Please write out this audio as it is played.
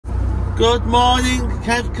Good morning,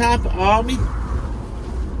 Kev Cab Army.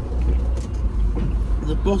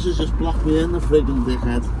 The bus has just blocked me in, the friggin'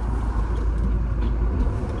 dickhead.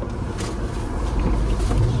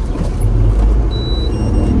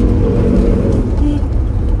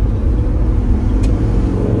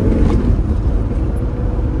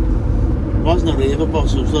 Wasn't a River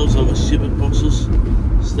bus, it was those other stupid buses,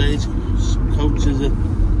 stage coaches.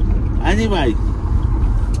 Anyway,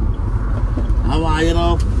 how are you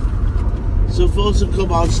all? So folks have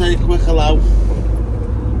come on, say a quick hello,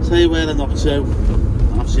 say where I'm up to,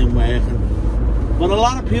 obviously I'm working. But a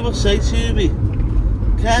lot of people say to me,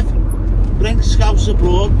 Kev, bring Scouts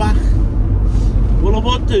Abroad back. Well, I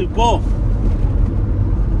would do, but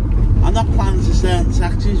I'm not planning to stay on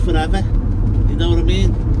taxis forever, you know what I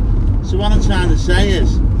mean? So what I'm trying to say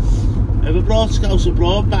is, if I brought Scouts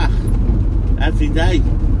Abroad back every day,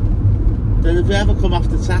 then if we ever come off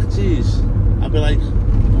the taxis, I'd be like,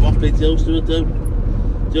 what videos do I do?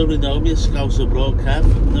 Do you only know me as Scouts Abroad, Kev?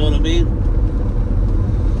 You know what I mean?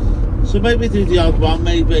 So maybe do the odd one,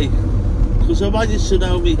 maybe. Because I want you to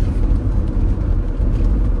know me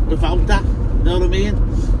without that, you know what I mean?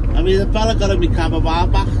 I mean, the fella got me cab a while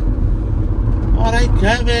back. Alright,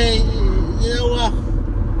 Kev, you know what?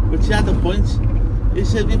 But he had a point. He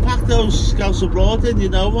said, if you pack those Scouts Abroad in, you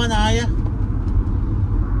know one, are you?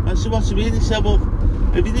 I said, what do you mean? He said, well,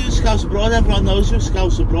 if you do Scouts Abroad, everyone knows you're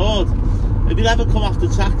Scouts Abroad. If you ever come off the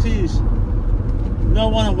taxis, no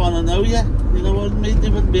one will want to know you. You know what I mean? They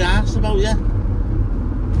wouldn't be asked about you.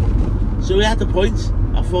 So he had the point.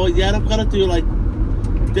 I thought, yeah, I've got to do like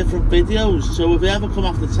different videos. So if I ever come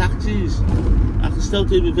off the taxis, I can still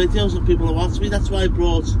do my videos and people will watch me. That's why I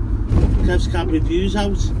brought Kev's Cab Reviews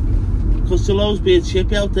out. Because there'll always be a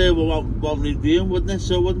chippy out there who won't review them, wouldn't it?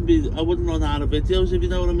 So I wouldn't run out of videos, if you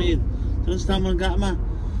know what I mean. Do you understand what I'm getting at?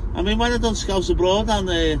 I mean, when I done Scouts Abroad on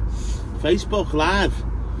Facebook live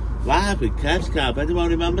with Kev's Cab, anyone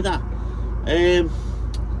remember that? It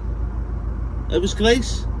was great.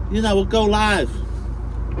 You know, we'd go live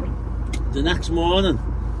the next morning,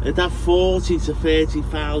 it'd have 40 to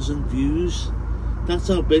 30,000 views. That's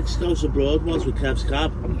how big Scouts Abroad was with Kev's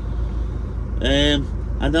Cab. And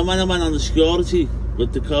then when I went on the security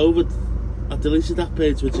with the COVID, I deleted that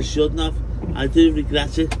page, which I shouldn't have. I do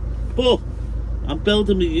regret it. But I'm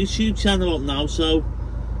building my YouTube channel up now, so,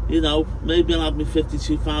 you know, maybe I'll have my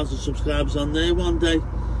 52,000 subscribers on there one day.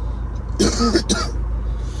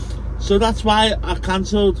 So that's why I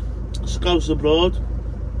cancelled Scouts Abroad.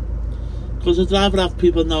 Because I'd rather have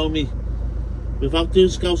people know me without doing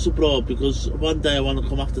Scouts Abroad, because one day I want to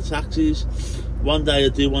come off the taxis. One day I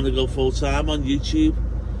do want to go full time on YouTube.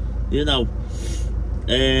 You know,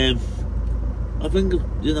 I think,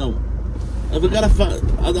 you know, if I got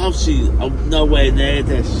obviously I'm nowhere near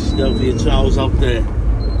this, you know, for your trolls out there,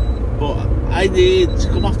 but I need to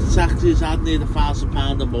come off the taxis. I'd need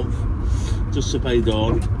 £1,000 a month just to pay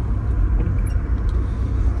dawn,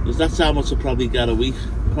 because that's how much I probably get a week.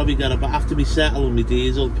 Probably get about, after me settling my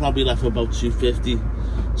diesel, probably left about 250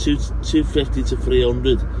 to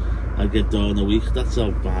 300 I get dawn a week. That's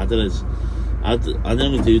how bad it is. I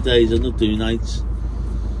only do days, I don't do nights.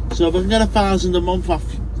 So if I can get £1,000 a month off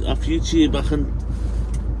YouTube, I can.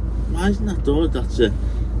 Why isn't that done? That's it.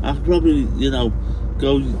 I could probably, you know,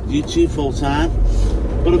 go YouTube full time.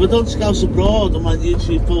 But if I done Scouts Abroad and went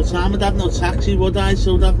YouTube full time, I'd have no taxi, would I?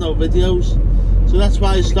 So I'd have no videos. So that's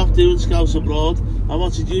why I stopped doing Scouts Abroad. I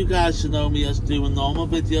wanted you guys to know me as doing normal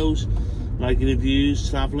videos, like reviews,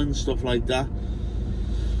 travelling, stuff like that.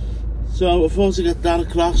 So I thought to get that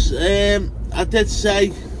across. I did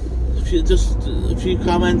say, just a few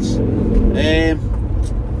comments.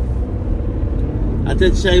 I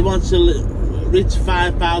did say once to reach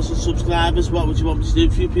 5,000 subscribers, what would you want me to do? A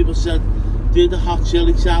few people said, do the hot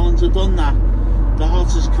chili challenge. I've done that. The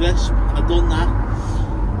hottest crisp, I've done that.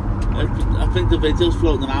 I think the video's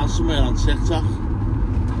floating around somewhere on TikTok.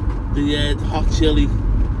 The hot chili.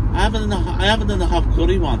 I haven't done the hot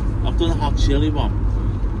curry one. I've done a hot chili one.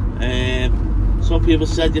 Some people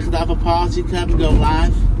said you could have a party, Kev, and go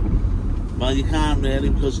live. Well, you can't really,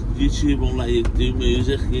 because YouTube won't let you do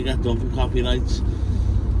music. You get done for copyrights.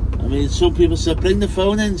 I mean, some people said bring the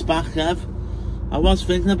phone-ins back, Kev. I was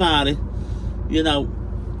thinking about it, you know.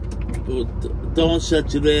 But Dawn said,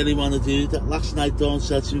 do you really want to do that? Last night Dawn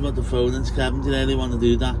said to me about the phone-ins, Kevin, do you really want to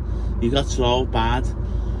do that? You got trolled bad.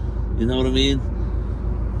 You know what I mean?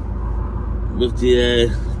 With the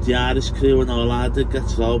Irish crew and all that, they get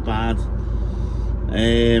trolled bad.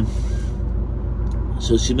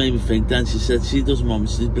 So she made me think then. She said she doesn't want me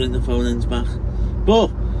to bring the phone-ins back. But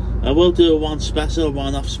I will do a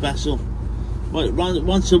one-off special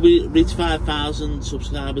once we reach 5,000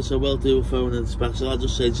 subscribers, I will do a phone-in special. I'll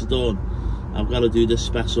just say to Dawn, I've got to do this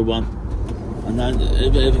special one. And then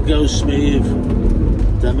if it goes smooth,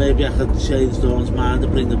 then maybe I could change Dawn's mind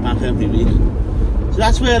and bring them back every week. So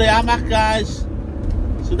that's where I am at, guys.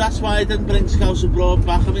 So that's why I didn't bring Scouse Abroad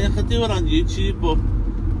back. I mean, I could do it on YouTube, but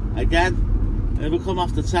again, if we come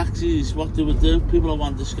after taxis, what do we do? People don't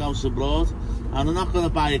want to Scouse Abroad, and they're not going to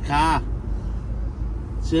buy a car.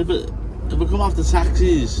 So if we come after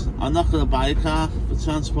taxis, I'm not going to buy a car for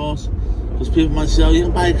transport, because people might say, oh, you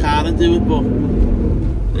can buy a car and do it, but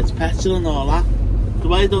it's petrol and all that. The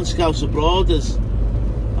way I done Scouse Abroad is,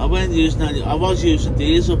 I was using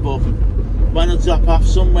diesel, but when I drop off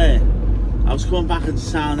somewhere, I was coming back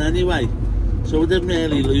into town anyway, so I didn't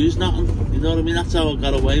really lose nothing, you know what I mean? That's how I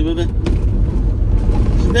got away with it.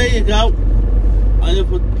 So there you go. I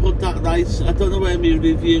put that right. I don't know where my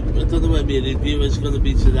review is going to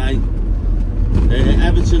be today.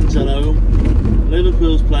 Everton's at home,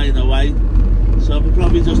 Liverpool's playing away, so I'll be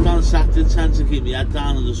probably just on Saturday trying to keep my head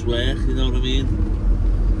down and just work, you know what I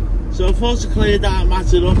mean? So I thought to clear that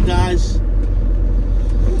matter up, guys.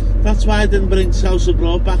 That's why I didn't bring Scouse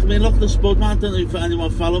Abroad back. I mean, look, the Spudman, I don't know if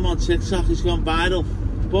anyone follow him on TikTok, he's gone viral.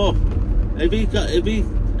 But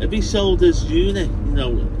if he sold his unit, you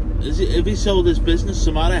know, if he sold his business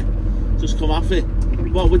tomorrow, just come off it,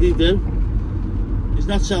 what would he do? He's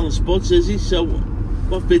not selling spuds, is he? So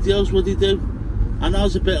what videos would he do? I know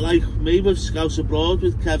it's a bit like me with Scouse Abroad,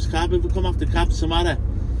 with Kev's Cab. If we come off the cab tomorrow,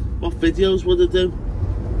 what videos would it do?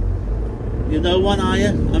 You know one, are you?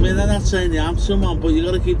 I mean, I'm not saying you am someone, but you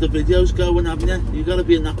got to keep the videos going, haven't you? You got to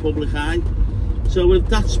be in that public eye. So if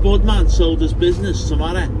that Spudman sold his business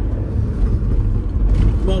tomorrow,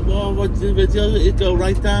 what the video, it'd go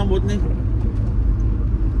right down, wouldn't it?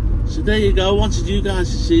 So there you go. I wanted you guys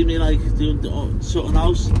to see me like doing something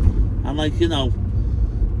else, and like, you know,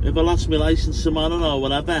 if I lost my license tomorrow or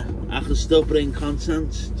whatever, I could still bring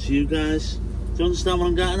content to you guys. Do you understand what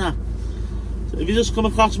I'm getting at? If you just come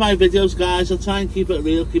across my videos, guys, I'll try and keep it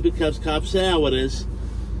real, keep it Kev's Cab, say how it is.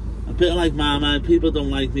 A bit like my man, people don't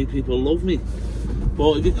like me, people love me.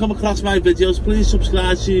 But if you come across my videos, please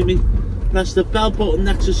subscribe to me. Press the bell button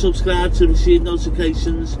next to subscribe to receive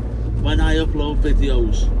notifications when I upload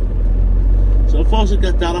videos. So I thought I'd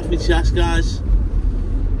get that off my chest, guys.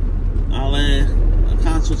 I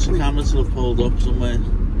can't touch the camera till I've pulled up somewhere.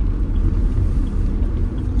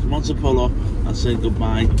 So once I pull up, I'll say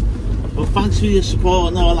goodbye. But thanks for your support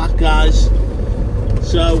and all that, guys.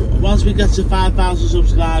 So once we get to 5,000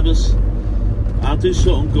 subscribers, I'll do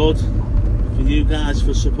something good for you guys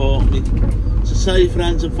for supporting me. So tell your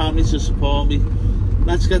friends and family to support me.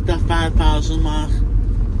 Let's get that 5,000 mark. You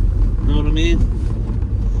know what I mean?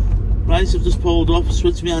 Right, I've just pulled up,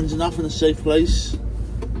 switched my engine off in a safe place.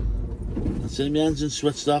 That's it, my engine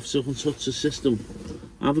switched off so I can touch the system.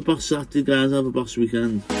 Have a boss Saturday, guys, have a boss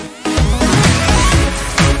weekend.